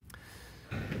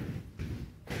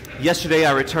Yesterday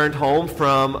I returned home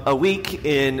from a week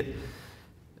in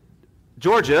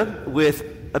Georgia with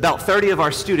about 30 of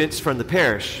our students from the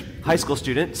parish, high school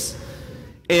students.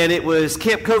 And it was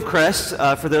Camp Cove Crest.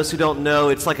 For those who don't know,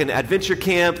 it's like an adventure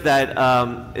camp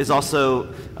that is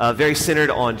also very centered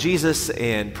on Jesus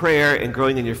and prayer and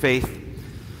growing in your faith.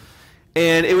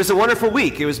 And it was a wonderful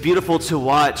week. It was beautiful to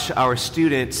watch our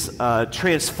students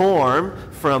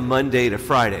transform from Monday to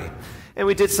Friday. And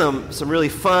we did some really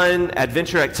fun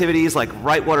adventure activities like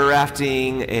whitewater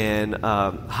rafting and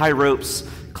high ropes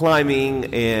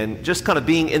climbing and just kind of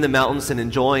being in the mountains and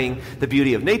enjoying the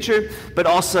beauty of nature. But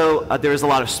also there was a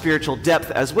lot of spiritual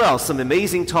depth as well. Some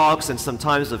amazing talks and some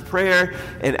times of prayer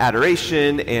and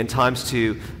adoration and times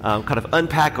to kind of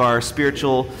unpack our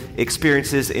spiritual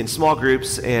experiences in small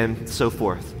groups and so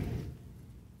forth.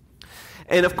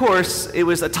 And of course, it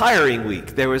was a tiring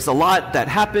week. There was a lot that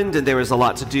happened and there was a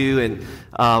lot to do.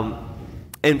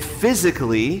 And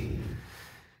physically,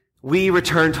 we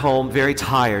returned home very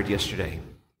tired yesterday.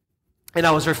 And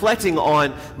I was reflecting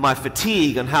on my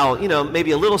fatigue, on how,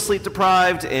 maybe a little sleep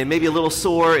deprived and maybe a little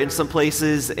sore in some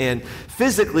places and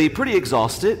physically pretty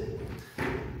exhausted.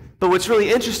 But what's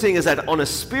really interesting is that on a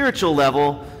spiritual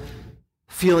level,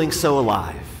 feeling so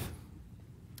alive.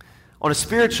 On a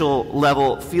spiritual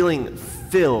level, feeling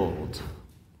filled.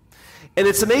 And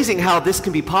it's amazing how this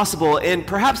can be possible, and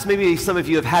perhaps maybe some of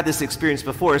you have had this experience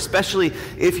before, especially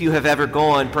if you have ever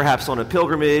gone perhaps on a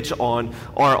pilgrimage or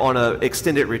on an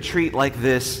extended retreat like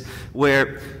this,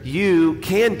 where you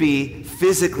can be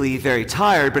physically very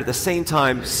tired, but at the same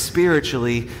time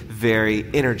spiritually very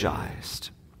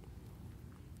energized.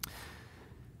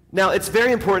 Now, it's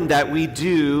very important that we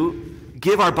do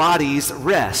give our bodies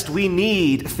rest. We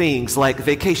need things like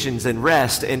vacations and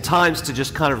rest and times to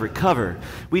just kind of recover.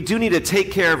 We do need to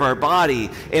take care of our body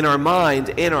and our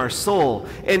mind and our soul.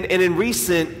 And in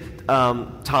recent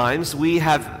times, we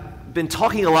have been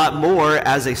talking a lot more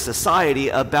as a society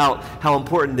about how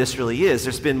important this really is.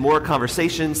 There's been more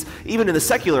conversations, even in the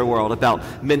secular world,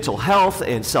 about mental health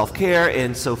and self-care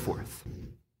and so forth.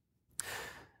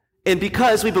 And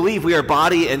because we believe we are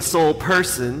body and soul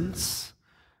persons,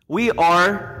 we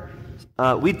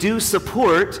do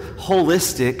support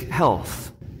holistic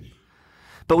health.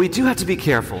 But we do have to be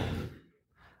careful.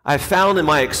 I've found in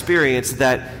my experience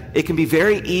that it can be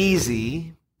very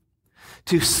easy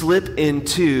to slip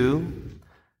into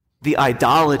the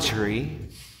idolatry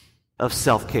of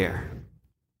self-care.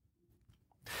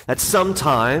 That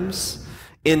sometimes,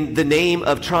 in the name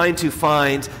of trying to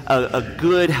find a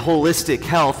good holistic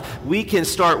health, we can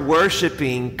start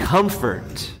worshiping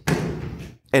comfort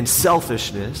and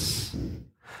selfishness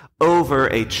over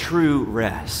a true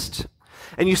rest.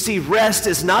 And you see, rest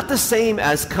is not the same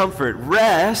as comfort.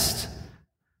 Rest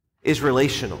is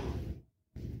relational.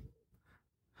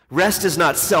 Rest is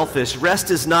not selfish. Rest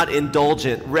is not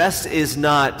indulgent. Rest is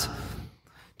not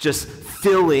just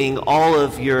filling all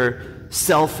of your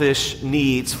selfish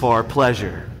needs for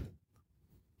pleasure.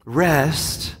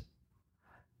 Rest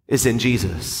is in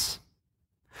Jesus.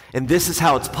 And this is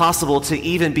how it's possible to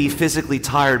even be physically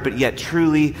tired, but yet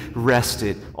truly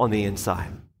rested on the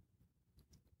inside.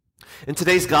 In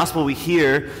today's gospel, we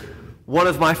hear one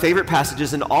of my favorite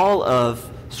passages in all of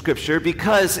Scripture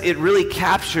because it really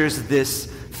captures this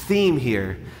theme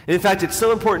here. And in fact, it's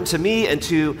so important to me and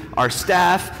to our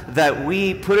staff that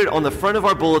we put it on the front of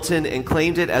our bulletin and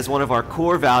claimed it as one of our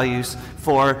core values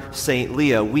for St.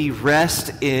 Leo. We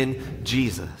rest in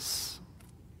Jesus.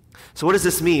 So what does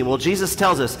this mean? Well, Jesus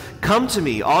tells us, "Come to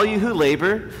me, all you who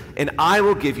labor, and I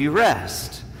will give you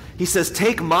rest." He says,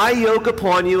 "Take my yoke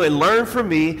upon you and learn from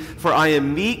me, for I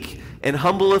am meek and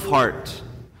humble of heart.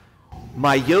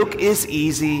 My yoke is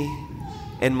easy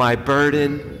and my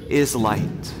burden is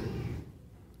light."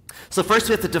 So first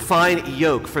we have to define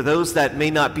yoke for those that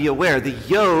may not be aware. The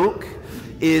yoke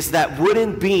is that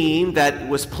wooden beam that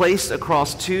was placed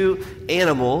across two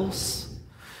animals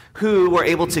who were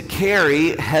able to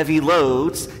carry heavy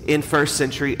loads in first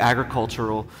century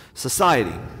agricultural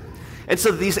society. And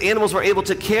so these animals were able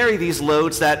to carry these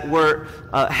loads that were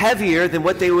heavier than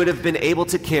what they would have been able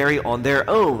to carry on their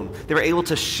own. They were able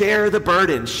to share the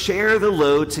burden, share the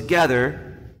load together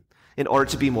in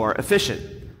order to be more efficient.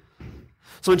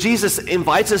 So when Jesus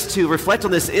invites us to reflect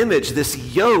on this image, this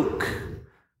yoke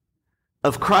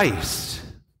of Christ,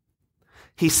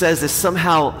 he says is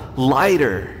somehow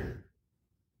lighter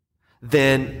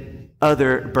than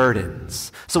other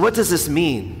burdens. So what does this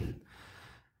mean?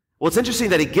 Well, it's interesting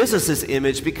that he gives us this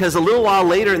image because a little while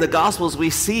later in the Gospels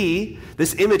we see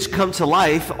this image come to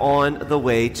life on the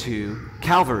way to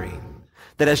Calvary.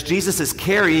 That as Jesus is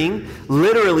carrying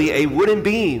literally a wooden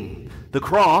beam, the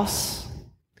cross,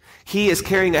 he is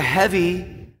carrying a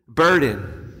heavy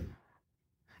burden.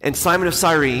 And Simon of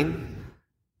Cyrene,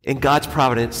 in God's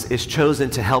providence, is chosen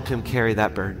to help him carry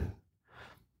that burden.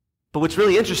 But what's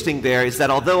really interesting there is that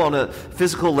although on a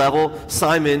physical level,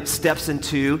 Simon steps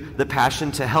into the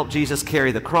passion to help Jesus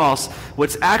carry the cross,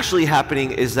 what's actually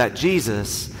happening is that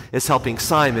Jesus is helping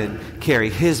Simon carry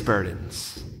his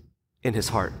burdens in his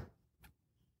heart.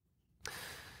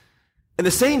 And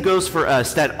the same goes for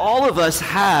us, that all of us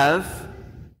have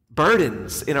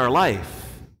burdens in our life.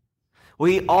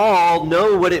 We all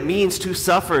know what it means to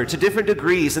suffer to different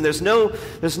degrees, and there's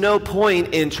no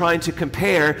point in trying to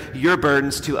compare your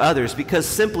burdens to others, because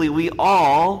simply we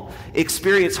all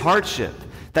experience hardship.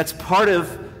 That's part of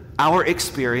our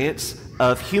experience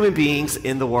of human beings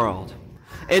in the world.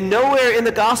 And nowhere in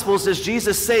the Gospels does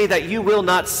Jesus say that you will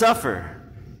not suffer.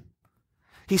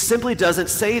 He simply doesn't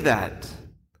say that.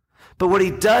 But what he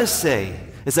does say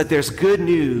is that there's good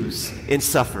news in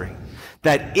suffering.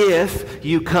 That if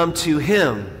you come to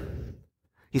him,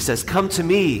 he says, come to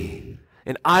me,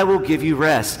 and I will give you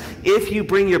rest. If you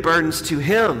bring your burdens to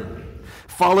him,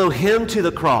 follow him to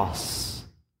the cross.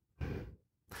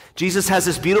 Jesus has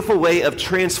this beautiful way of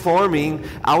transforming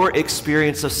our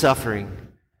experience of suffering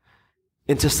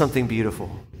into something beautiful.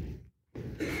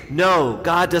 No,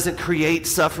 God doesn't create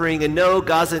suffering, and no,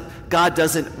 God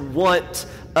doesn't want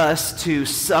us to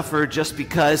suffer just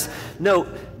because.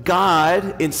 No,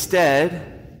 God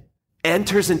instead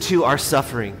enters into our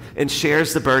suffering and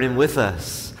shares the burden with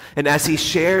us. And as he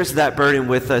shares that burden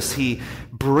with us, he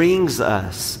brings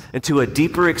us into a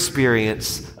deeper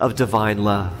experience of divine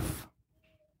love.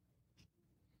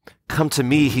 Come to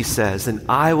me, he says, and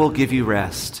I will give you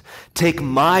rest. Take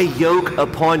my yoke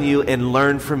upon you and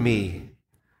learn from me,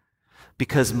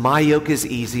 because my yoke is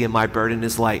easy and my burden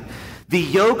is light. The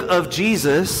yoke of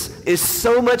Jesus is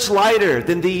so much lighter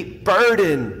than the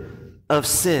burden of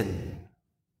sin.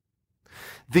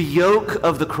 The yoke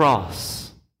of the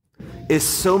cross is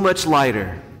so much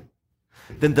lighter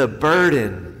than the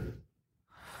burden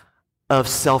of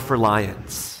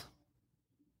self-reliance.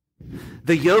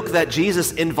 The yoke that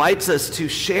Jesus invites us to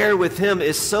share with him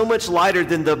is so much lighter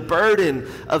than the burden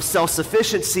of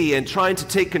self-sufficiency and trying to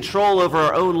take control over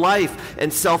our own life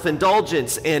and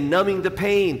self-indulgence and numbing the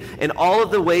pain and all of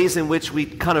the ways in which we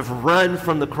kind of run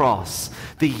from the cross.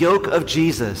 The yoke of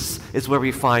Jesus is where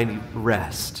we find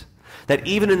rest. That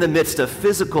even in the midst of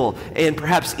physical and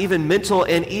perhaps even mental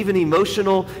and even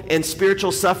emotional and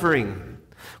spiritual suffering,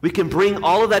 we can bring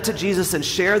all of that to Jesus and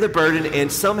share the burden,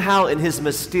 and somehow in his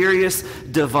mysterious,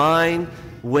 divine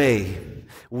way,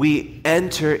 we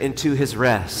enter into his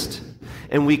rest.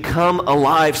 And we come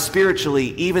alive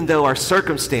spiritually, even though our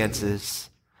circumstances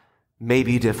may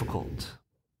be difficult.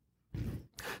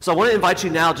 So I want to invite you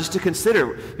now just to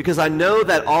consider, because I know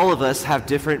that all of us have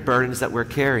different burdens that we're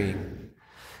carrying.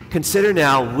 Consider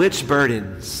now, which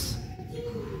burdens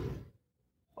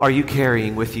are you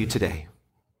carrying with you today?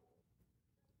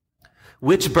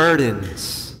 Which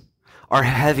burdens are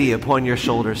heavy upon your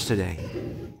shoulders today?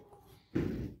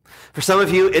 For some of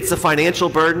you, it's a financial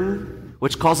burden,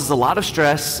 which causes a lot of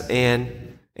stress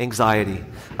and anxiety.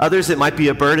 Others, it might be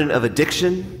a burden of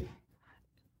addiction,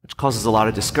 which causes a lot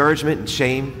of discouragement and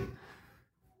shame.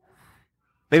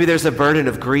 Maybe there's a burden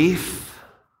of grief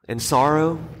and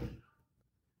sorrow.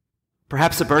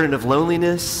 Perhaps a burden of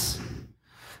loneliness.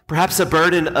 Perhaps a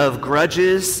burden of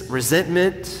grudges,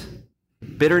 resentment,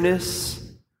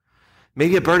 bitterness,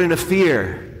 maybe a burden of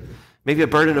fear, maybe a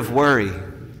burden of worry,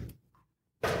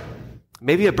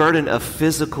 maybe a burden of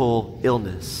physical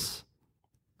illness.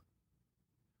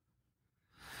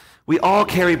 We all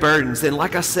carry burdens, and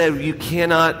like I said, you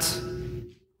cannot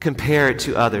compare it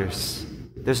to others.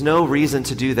 There's no reason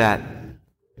to do that,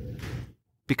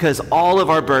 because all of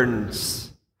our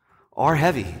burdens are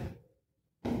heavy.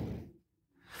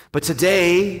 But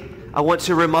today, I want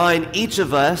to remind each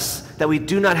of us that we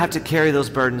do not have to carry those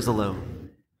burdens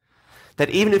alone. That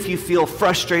even if you feel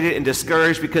frustrated and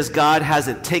discouraged because God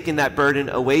hasn't taken that burden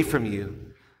away from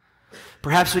you,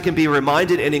 perhaps we can be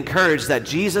reminded and encouraged that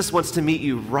Jesus wants to meet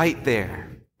you right there.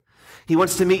 He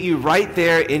wants to meet you right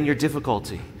there in your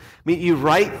difficulty, meet you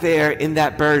right there in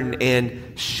that burden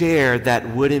and share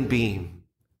that wooden beam,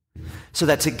 so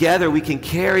that together we can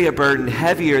carry a burden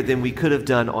heavier than we could have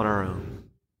done on our own.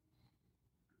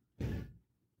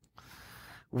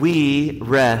 We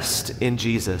rest in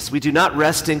Jesus. We do not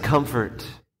rest in comfort.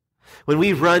 When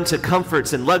we run to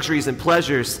comforts and luxuries and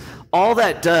pleasures, all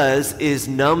that does is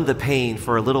numb the pain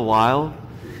for a little while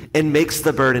and makes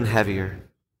the burden heavier.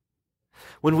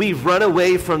 When we run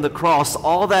away from the cross,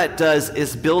 all that does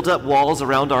is build up walls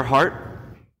around our heart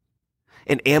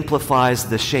and amplifies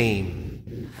the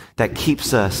shame that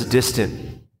keeps us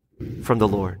distant from the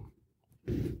Lord.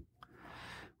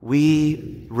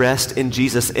 We rest in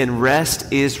Jesus, and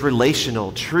rest is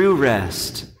relational. True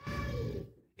rest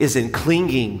is in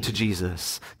clinging to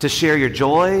Jesus, to share your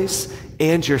joys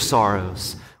and your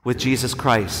sorrows with Jesus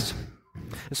Christ.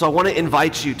 And so I want to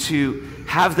invite you to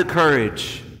have the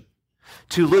courage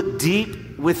to look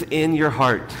deep within your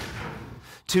heart,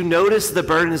 to notice the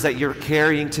burdens that you're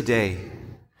carrying today.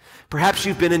 Perhaps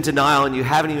you've been in denial and you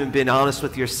haven't even been honest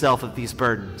with yourself of these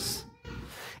burdens.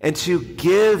 And to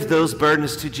give those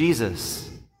burdens to Jesus.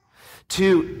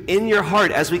 To, in your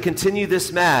heart, as we continue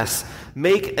this Mass,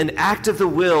 make an act of the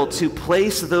will to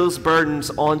place those burdens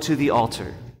onto the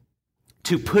altar.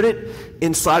 To put it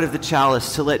inside of the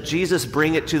chalice, to let Jesus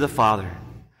bring it to the Father.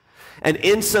 And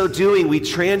in so doing, we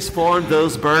transform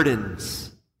those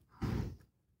burdens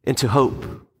into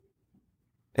hope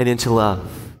and into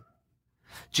love.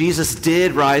 Jesus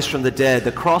did rise from the dead.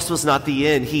 The cross was not the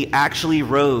end. He actually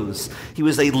rose. He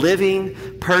was a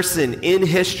living person in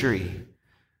history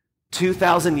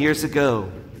 2,000 years ago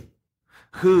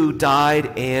who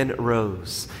died and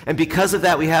rose. And because of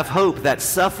that, we have hope that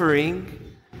suffering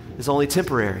is only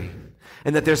temporary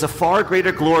and that there's a far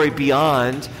greater glory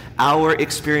beyond our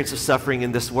experience of suffering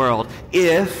in this world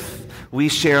if we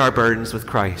share our burdens with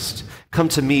Christ. Come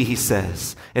to me, he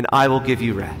says, and I will give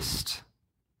you rest.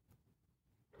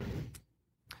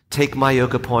 Take my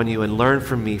yoke upon you and learn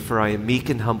from me, for I am meek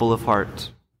and humble of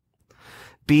heart.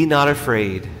 Be not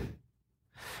afraid.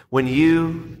 When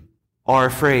you are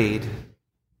afraid,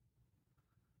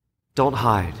 don't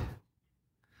hide.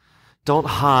 Don't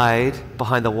hide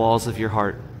behind the walls of your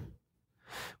heart.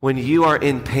 When you are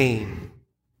in pain,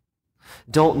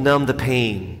 don't numb the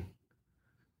pain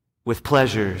with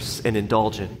pleasures and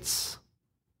indulgence.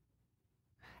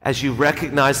 As you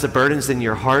recognize the burdens in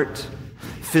your heart,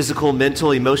 physical,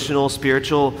 mental, emotional,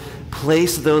 spiritual,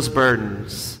 place those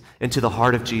burdens into the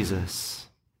heart of Jesus.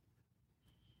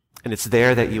 And it's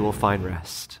there that you will find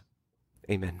rest.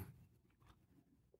 Amen.